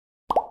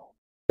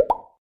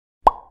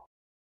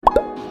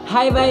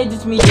Hi guys,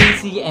 it's me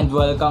JC and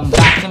welcome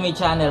back to my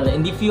channel.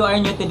 And if you are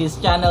new to this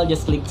channel,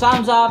 just click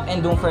thumbs up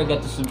and don't forget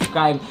to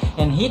subscribe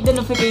and hit the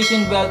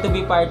notification bell to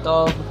be part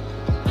of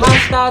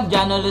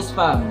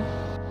 #JanolusFam.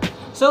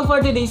 So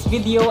for today's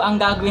video,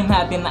 ang gagawin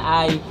natin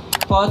ay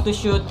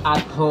photoshoot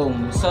at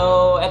home.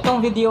 So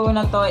etong video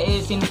na to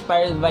is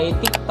inspired by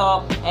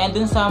TikTok, and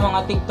dun sa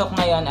mga TikTok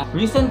na yun,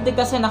 recently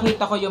kasi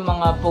nakita ko yung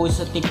mga posts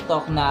sa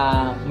TikTok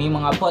na may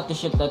mga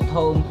photoshoot at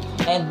home,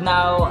 and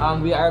now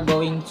we are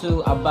going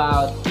to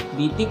about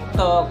the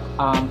TikTok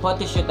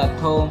photoshoot at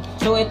home.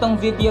 So itong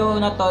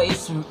video na to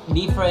is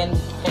different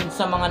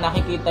sa mga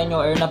nakikita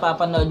nyo or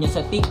napapanood nyo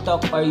sa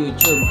TikTok or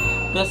YouTube,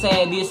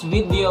 kasi this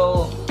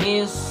video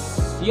is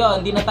yun,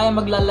 hindi na tayo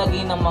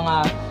maglalagay ng mga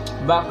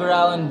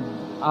background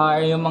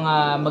or yung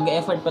mga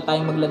mag-effort pa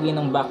tayong maglagay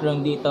ng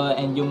background dito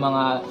and yung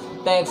mga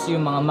text,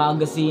 yung mga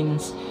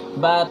magazines.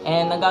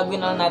 And ang gagawin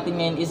na lang natin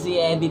ngayon is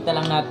i-edit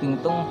na lang natin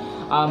itong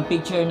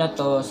picture na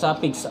to sa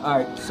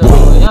PixArt. So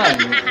yun.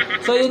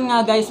 So yun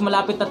nga guys,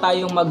 malapit na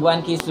tayong mag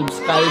 1K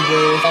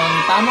subscribers. And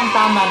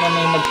tamang-tama na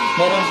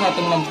meron sa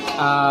ating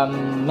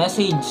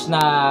message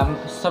na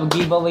sa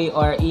giveaway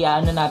or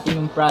i-ano natin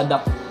yung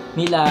product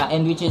nila,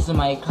 and which is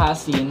my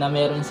cousin na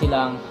meron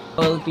silang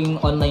helping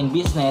online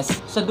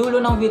business. Sa dulo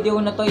ng video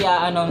na to,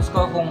 i-announce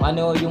ko kung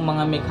ano yung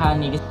mga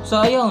mechanics.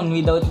 So ayun,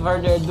 without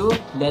further ado,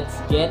 let's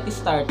get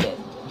started.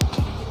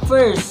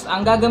 First,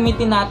 ang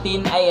gagamitin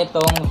natin ay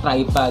itong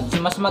tripod.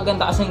 So, mas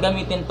maganda kasi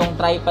gamitin tong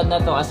tripod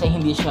na to kasi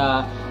hindi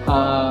siya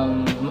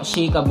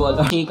shakeable.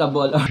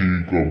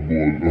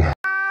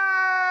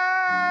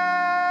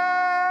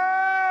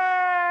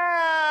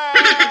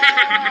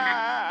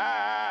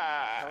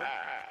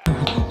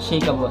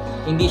 Shakeable.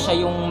 Hindi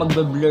siya yung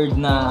magbe-blurred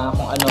na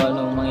kung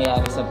ano-anong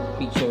mangyayari sa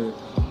picture.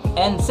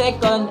 And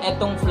second,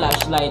 etong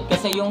flashlight.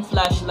 Kasi yung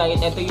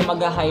flashlight, ito yung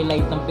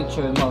mag-highlight ng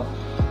picture mo.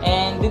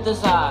 And dito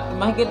sa,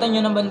 makikita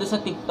nyo naman doon sa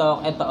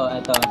TikTok, ito.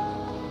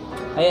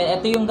 Ayan,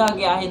 ito yung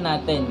gagayahin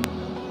natin.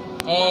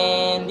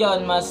 And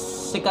yon, mas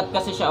sikat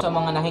kasi siya sa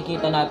mga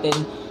nakikita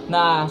natin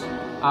na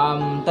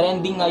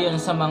trending ngayon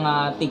sa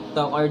mga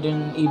TikTok or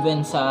dun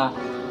even sa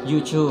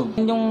YouTube.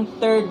 And yung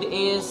third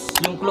is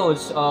yung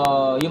clothes,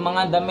 yung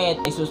mga damit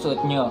ay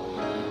susuot nyo.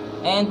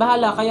 And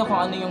bahala kayo kung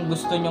ano yung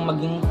gusto nyong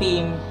maging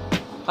theme.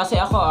 Kasi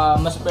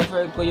ako, mas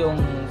prefer ko yung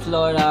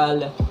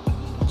floral,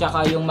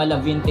 tsaka yung mala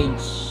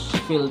vintage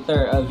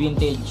filter,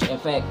 vintage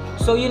effect.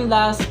 So yung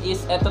last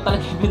is, eto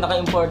talaga yung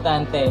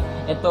pinaka-importante,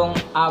 itong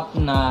app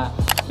na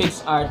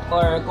PixArt,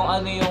 or kung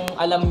ano yung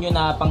alam nyo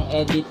na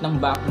pang-edit ng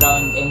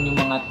background and yung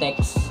mga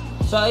text.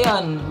 So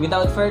ayun,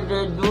 without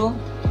further ado,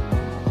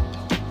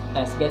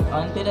 let's get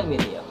on to the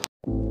video.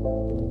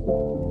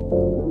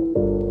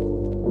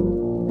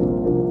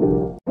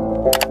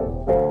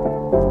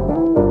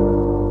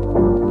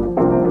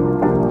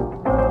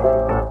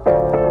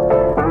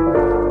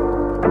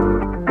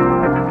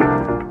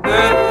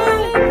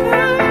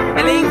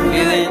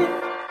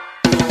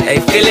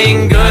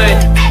 Feeling good,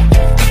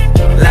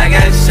 like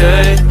I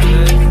should.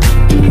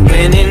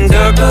 When in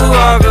dark, I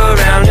walk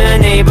around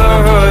the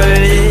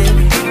neighborhood.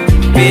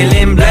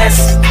 Feeling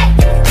blessed,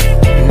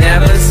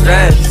 never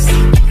stressed.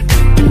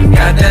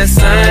 Got that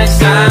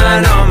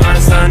sunshine on my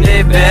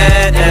Sunday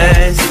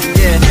best.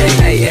 Yeah,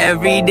 hey,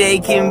 every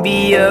day can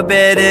be a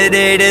better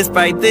day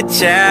despite the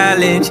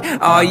challenge.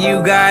 All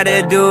you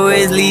gotta do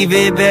is leave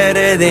it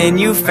better than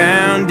you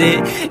found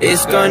it.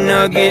 It's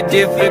gonna get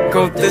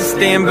difficult to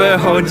stand,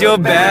 but hold your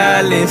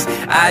balance.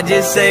 I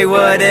just say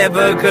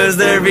whatever, cause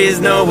there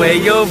is no way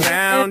you're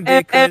around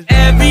it.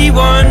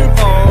 Everyone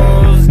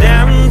falls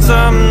down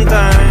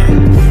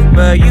sometime,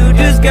 but you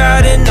just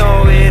gotta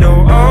know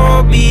it'll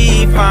all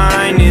be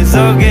fine. It's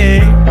okay.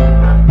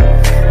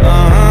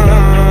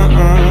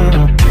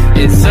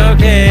 It's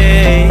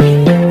okay.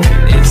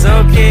 It's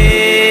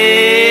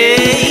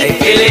okay. Hey,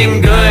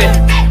 feeling good,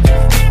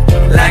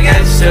 like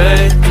I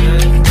should.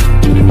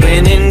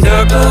 When in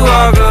dark, I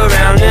walk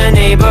around the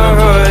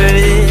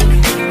neighborhood.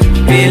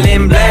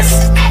 Feeling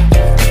blessed,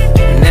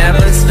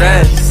 never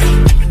stressed.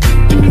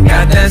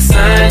 Got that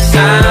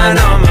sunshine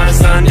on my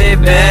Sunday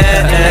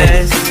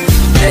best.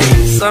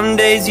 Some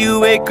days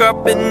you wake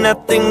up and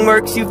nothing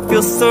works, you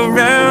feel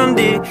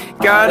surrounded.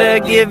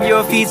 Gotta give your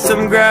feet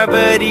some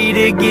gravity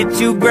to get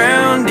you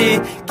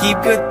grounded.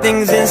 Keep good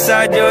things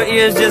inside your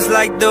ears just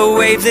like the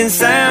waves and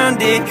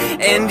sound it.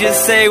 And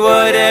just say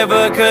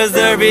whatever, cause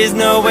there is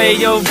no way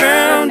you're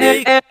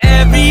grounded.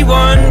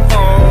 Everyone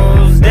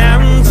falls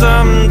down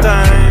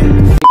sometime.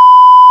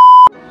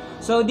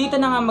 So dito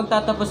na nga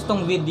magtatapos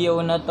tong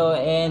video na to,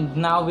 and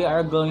now we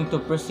are going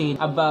to proceed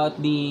about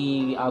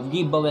the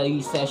giveaway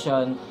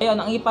session. Ayun,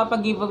 ang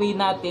ipapag-giveaway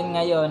natin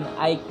ngayon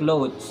ay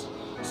clothes.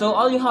 So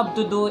all you have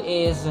to do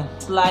is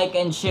like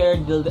and share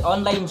the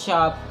online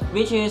shop,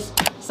 which is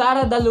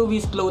Sara Da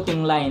Luis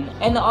Clothing Line.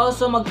 And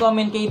also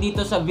mag-comment kayo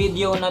dito sa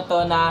video na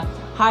to na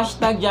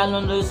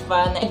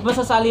 #JanolusFan, at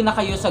masasali na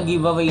kayo sa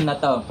giveaway na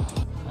to.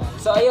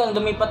 So ayun,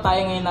 lumipat tayo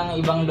ngayon ng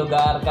ibang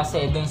lugar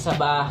kasi dun sa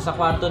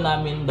kwarto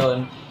namin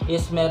doon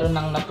is meron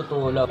nang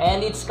natutulog. And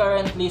it's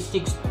currently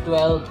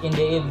 6:12 in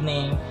the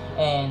evening.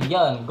 And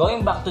yon,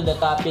 going back to the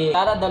topic,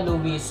 Cara de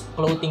Luis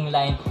clothing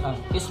line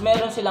is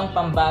meron silang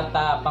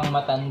pambata,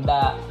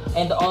 pangmatanda,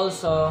 and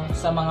also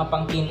sa mga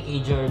pang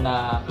teenager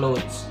na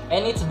clothes.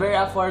 And it's very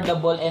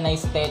affordable and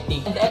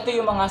aesthetic. And ito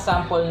yung mga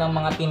sample ng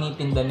mga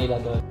tinitinda nila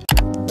doon.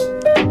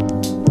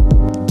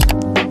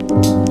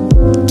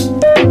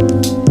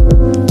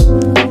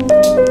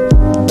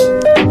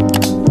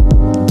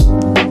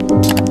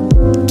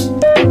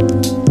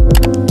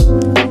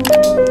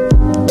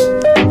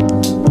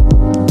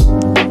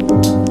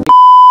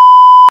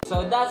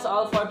 So that's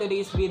all for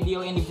today's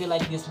video, and if you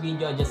like this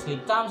video, just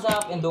click thumbs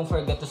up and don't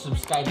forget to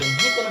subscribe and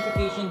hit the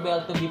notification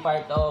bell to be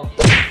part of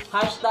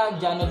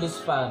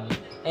 #JanoLuzFam.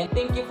 And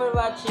thank you for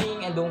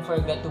watching, and don't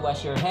forget to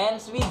wash your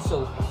hands with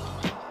soap.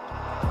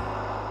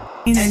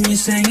 And you're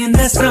singing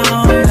that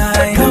song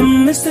like,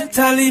 come Mr.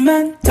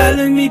 Tallyman,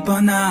 telling me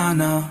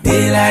banana.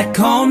 Daylight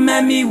come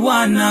and me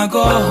wanna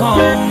go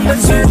home.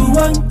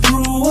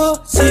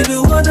 See the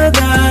water,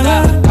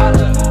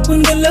 when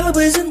the love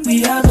isn't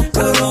we have a